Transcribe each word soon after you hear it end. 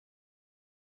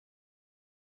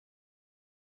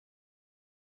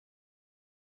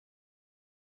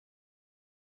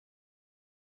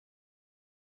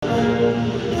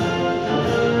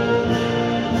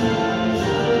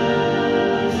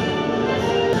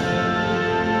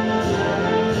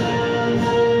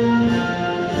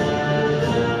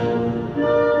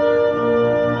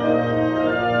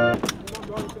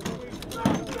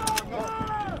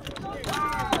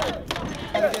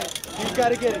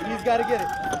gotta get it.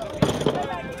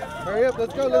 Hurry up,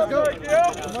 let's go, let's go.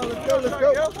 Come on, let's go, let's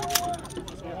go.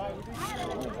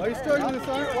 Why are you struggling,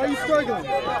 son? Why are you struggling?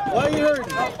 Why are you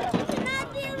hurting?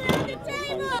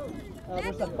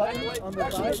 There's a button on the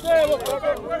side.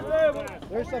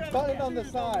 There's a button on the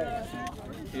side.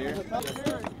 Here?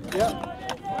 Yeah.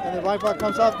 And the right bar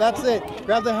comes off. That's it.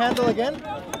 Grab the handle again.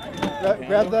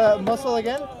 Grab the muscle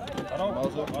again.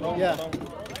 Yeah.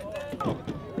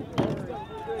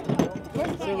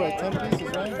 See, like 10 pieces,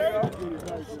 right?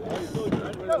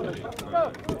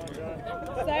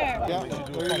 Yeah,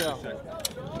 there you go.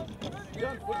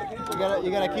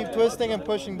 You gotta keep twisting and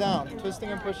pushing down.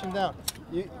 Twisting and pushing down.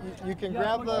 You can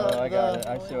grab the. I got it.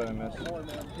 I see what I missed.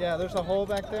 Yeah, there's a hole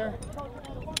back there.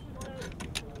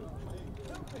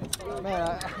 Man,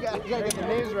 I gotta get the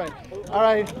names right. All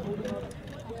right.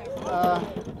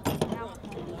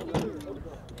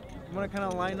 I'm gonna kind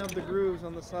of line up the grooves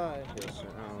on the side.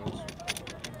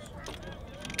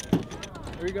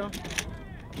 Here we go.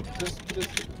 Just.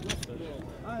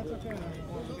 Ah, it's okay.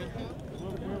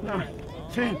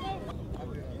 10.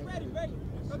 Ready.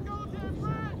 Let's go,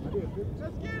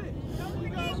 let's get it.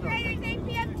 Graders,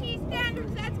 APFT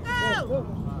standards, let's go.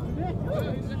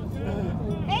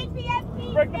 APFT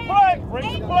break the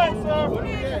plate, sir.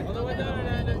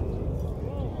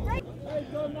 Hey,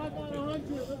 go knock on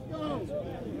 100, let's go.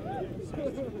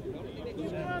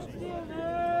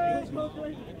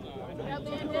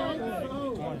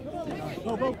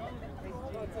 Go.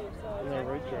 Yeah,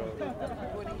 right throw.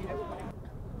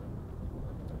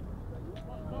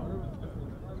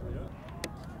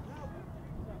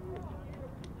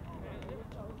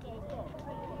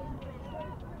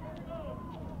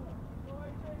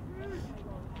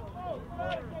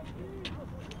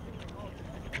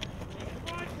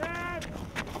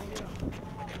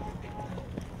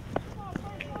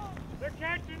 They're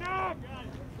catching up!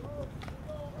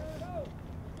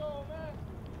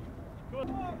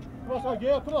 Come on, son,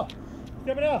 Gil, come on.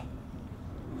 Step it out.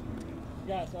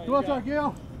 Come on, son,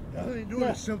 Gil. I ain't doing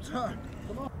it sometime.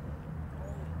 Come on.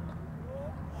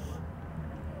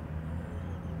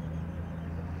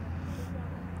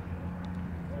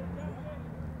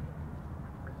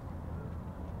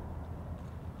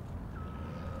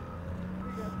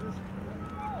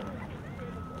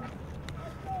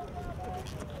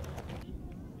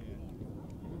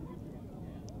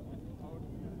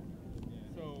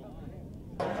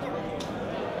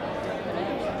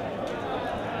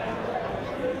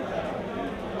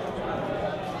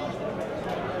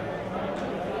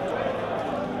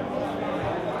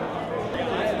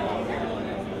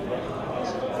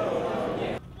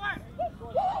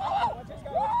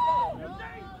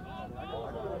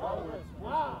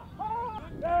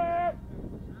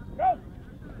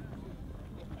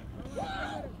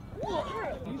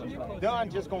 Done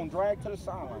just gonna drag to the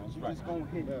sidelines. You're just gonna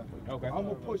hit it. Okay. I'm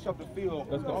gonna push up the field.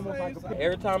 Almost like a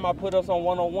every time I put us on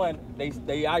one-on-one,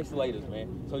 they isolate us,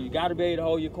 man. So you got to be able to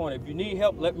hold your corner. If you need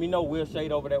help, let me know. We'll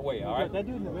shade over that way. All right. That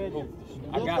dude in the red.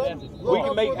 I got it. We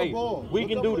can make. Hey, we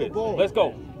can do this. Let's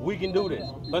go. We can do this.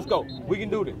 Let's go. We can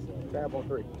do this. grab on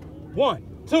 3.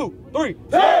 1, 2, 3.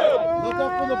 Look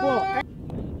up for the ball.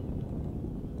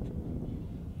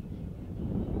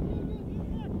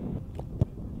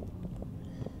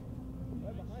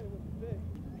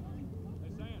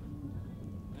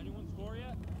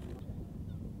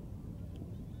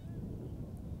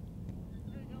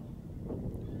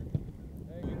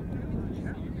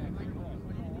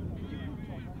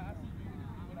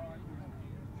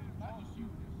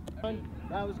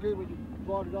 That was good when you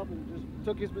brought it up and just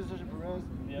took his position for us.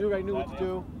 Knew what to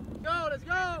do. Go, let's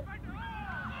go!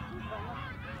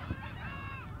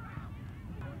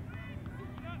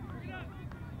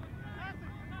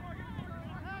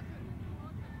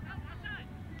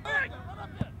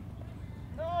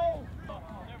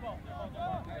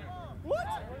 What?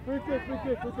 Free kick.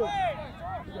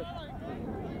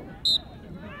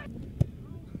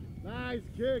 Nice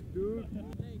kick, dude.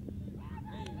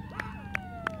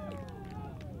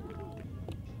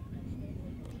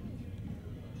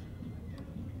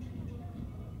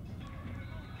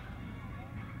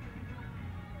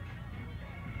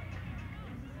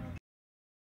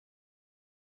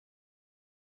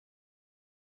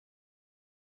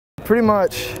 Pretty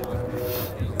much,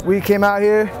 we came out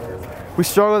here, we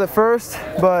struggled at first,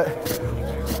 but I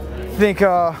think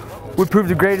we proved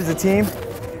the great as a team.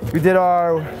 We did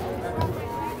our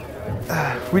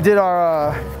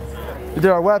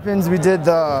weapons, we did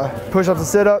the push-ups and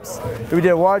sit-ups, we did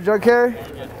a water jug carry,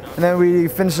 and then we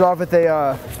finished it off with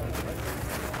a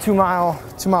 2 mile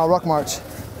ruck march.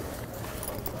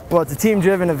 Well, it's a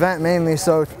team-driven event mainly,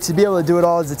 so to be able to do it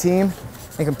all as a team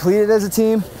and complete it as a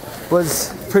team,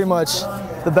 was pretty much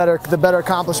the better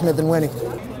accomplishment than winning.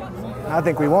 I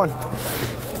think we won.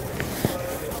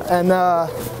 And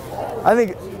I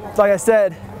think, like I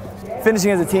said,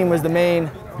 finishing as a team was the main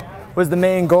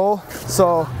goal.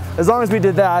 So as long as we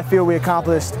did that, I feel we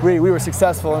accomplished, we were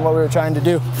successful in what we were trying to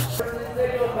do.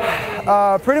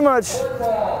 We pretty much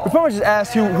just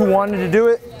asked who wanted to do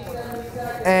it,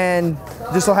 and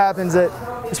just so happens that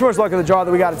it's pretty much luck of the draw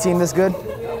that we got a team this good.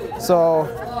 So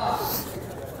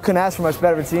couldn't ask for much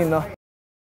better of a team though.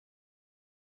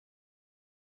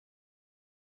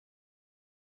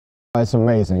 It's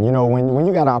amazing. You know, when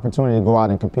you got an opportunity to go out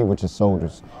and compete with your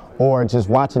soldiers, or just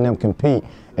watching them compete,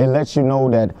 it lets you know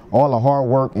that all the hard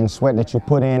work and sweat that you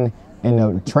put in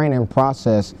the training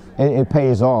process, it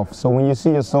pays off. So when you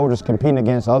see your soldiers competing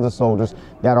against other soldiers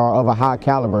that are of a high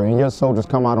caliber and your soldiers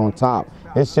come out on top,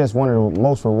 it's just one of the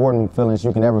most rewarding feelings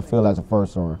you can ever feel as a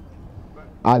first sergeant.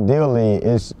 Ideally,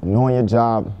 it's knowing your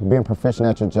job, being proficient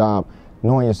at your job,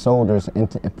 knowing your soldiers, and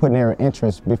putting their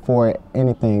interests before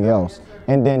anything else.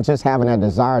 And then just having that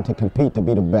desire to compete to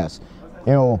be the best.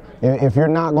 You know, if you're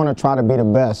not going to try to be the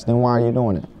best, then why are you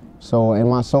doing it? So, and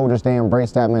my soldiers, they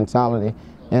embrace that mentality.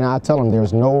 And I tell them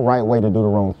there's no right way to do the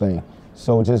wrong thing.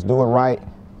 So just do it right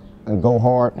and go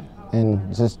hard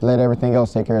and just let everything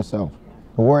else take care of itself.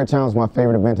 The Warrior Challenge is my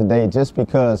favorite event today just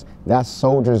because that's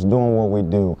soldiers doing what we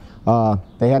do.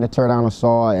 They had to tear down a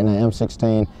saw and an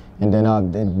M16 and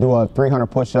then do a 300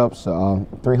 push-ups,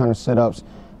 300 sit-ups,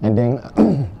 and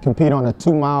then compete on a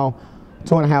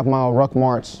 2.5 mile ruck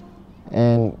march.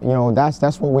 And you know, that's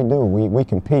what we do. We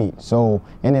compete. So,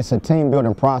 and it's a team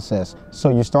building process. So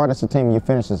you start as a team and you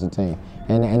finish as a team.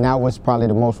 And that was probably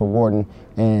the most rewarding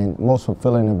and most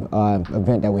fulfilling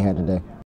event that we had today.